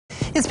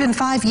It's been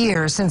 5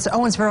 years since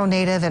Owensboro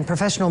native and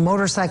professional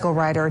motorcycle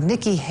rider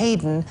Nicky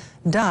Hayden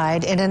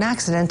died in an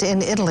accident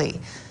in Italy.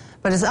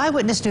 But as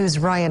Eyewitness News'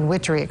 Ryan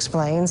Witry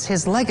explains,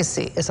 his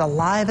legacy is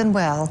alive and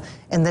well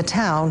in the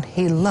town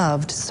he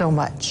loved so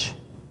much.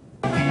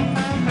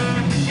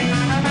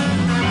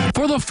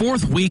 For the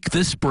fourth week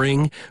this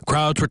spring,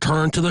 crowds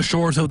returned to the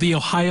shores of the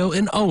Ohio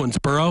in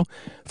Owensboro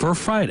for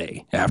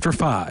Friday after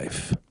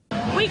 5.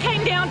 We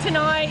came down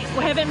tonight.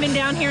 We haven't been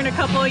down here in a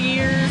couple of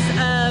years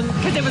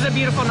because it was a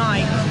beautiful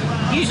night.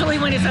 Usually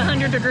when it's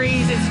 100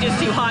 degrees, it's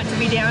just too hot to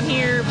be down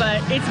here,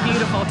 but it's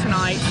beautiful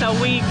tonight. So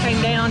we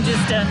came down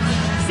just to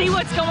see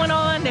what's going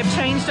on. They've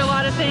changed a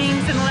lot of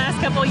things in the last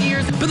couple of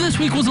years. But this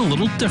week was a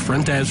little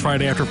different as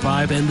Friday after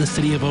 5 and the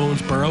city of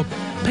Owensboro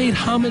paid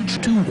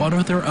homage to one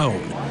of their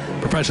own.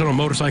 Professional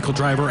motorcycle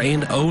driver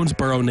and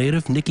Owensboro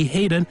native Nicky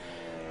Hayden.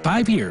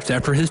 5 years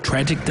after his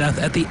tragic death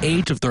at the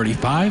age of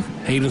 35,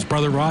 Hayden's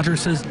brother Roger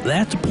says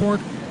that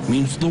support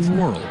means the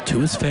world to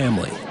his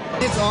family.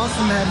 It's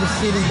awesome to have the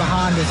city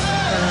behind us.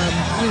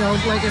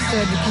 Like I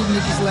said, to keep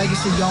Nicky's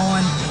legacy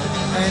going,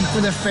 and for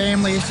the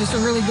family, it's just a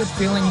really good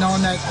feeling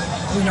knowing that,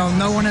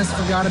 no one has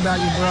forgot about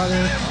your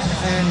brother,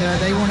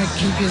 and they want to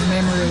keep his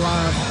memory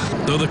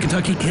alive. Though the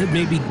Kentucky kid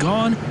may be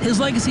gone, his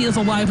legacy is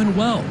alive and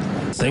well,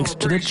 thanks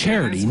to the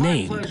charity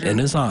named in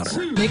his honor.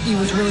 Nicky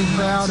was really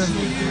proud of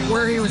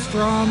where he was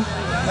from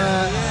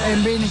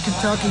and being in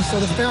Kentucky, so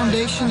the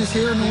foundation is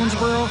here in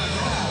Owensboro.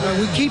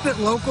 We keep it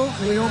local,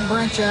 we don't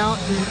branch out,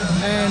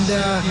 and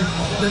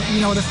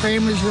the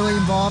family's really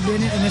involved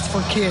in it, and it's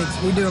for kids.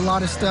 We do a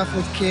lot of stuff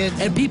with kids.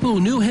 And people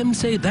who knew him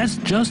say that's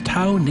just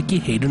how Nicky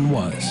Hayden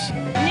was.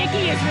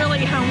 Nicky is really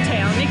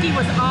hometown. Nicky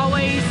was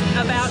always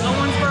about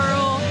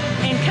Owensboro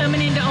and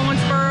coming into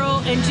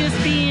Owensboro and just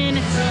being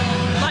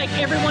like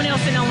everyone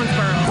else in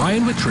Owensboro.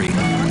 Ryan Witry,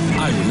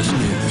 Eyewitness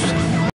News.